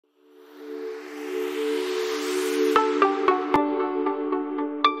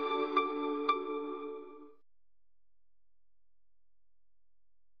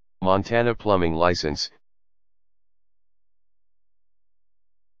Montana Plumbing License.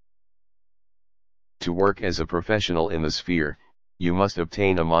 To work as a professional in the sphere, you must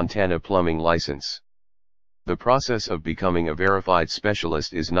obtain a Montana Plumbing License. The process of becoming a verified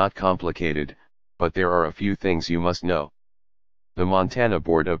specialist is not complicated, but there are a few things you must know. The Montana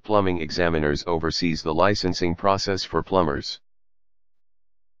Board of Plumbing Examiners oversees the licensing process for plumbers.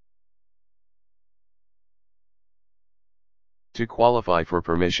 To qualify for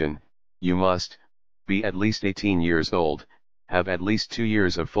permission, you must be at least 18 years old, have at least 2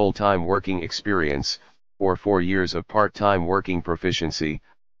 years of full-time working experience, or 4 years of part-time working proficiency,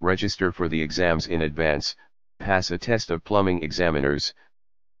 register for the exams in advance, pass a test of plumbing examiners.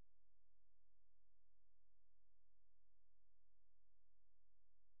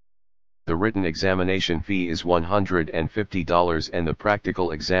 The written examination fee is $150 and the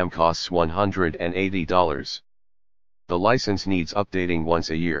practical exam costs $180. The license needs updating once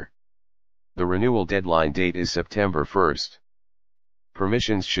a year. The renewal deadline date is September 1st.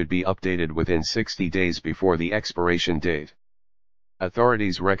 Permissions should be updated within 60 days before the expiration date.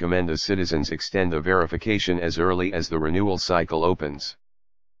 Authorities recommend the citizens extend the verification as early as the renewal cycle opens.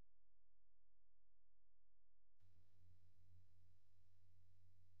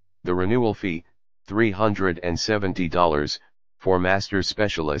 The renewal fee, $370, for master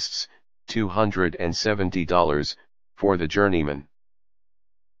specialists, $270, for the journeyman.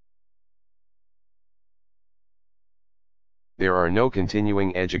 There are no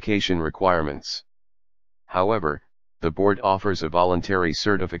continuing education requirements. However, the board offers a voluntary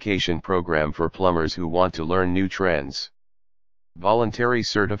certification program for plumbers who want to learn new trends. Voluntary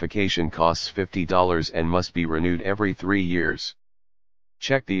certification costs $50 and must be renewed every 3 years.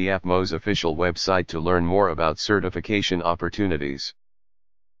 Check the IAPMO's official website to learn more about certification opportunities.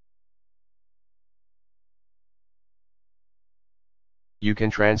 You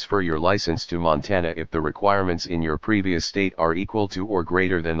can transfer your license to Montana if the requirements in your previous state are equal to or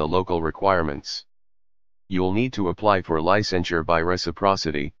greater than the local requirements. You'll need to apply for licensure by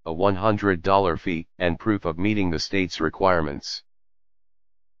reciprocity, a $100 fee, and proof of meeting the state's requirements.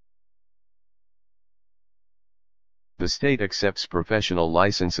 The state accepts professional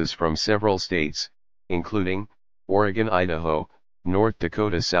licenses from several states, including Oregon, Idaho, North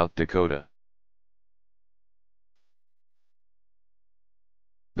Dakota, South Dakota.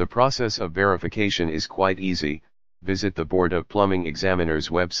 The process of verification is quite easy. Visit the Board of Plumbing Examiners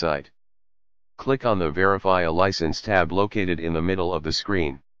website. Click on the Verify a License tab located in the middle of the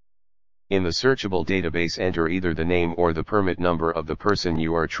screen. In the searchable database, enter either the name or the permit number of the person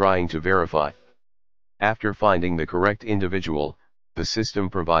you are trying to verify. After finding the correct individual, the system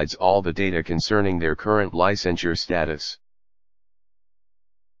provides all the data concerning their current licensure status.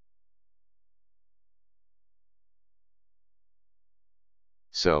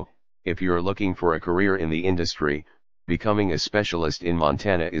 So, if you're looking for a career in the industry, becoming a specialist in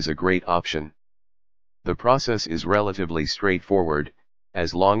Montana is a great option. The process is relatively straightforward,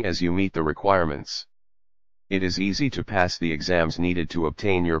 as long as you meet the requirements. It is easy to pass the exams needed to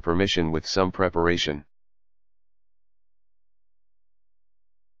obtain your permission with some preparation.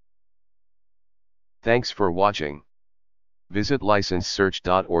 Thanks for watching. Visit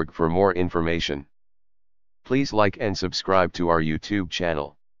licensesearch.org for more information. Please like and subscribe to our YouTube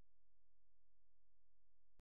channel.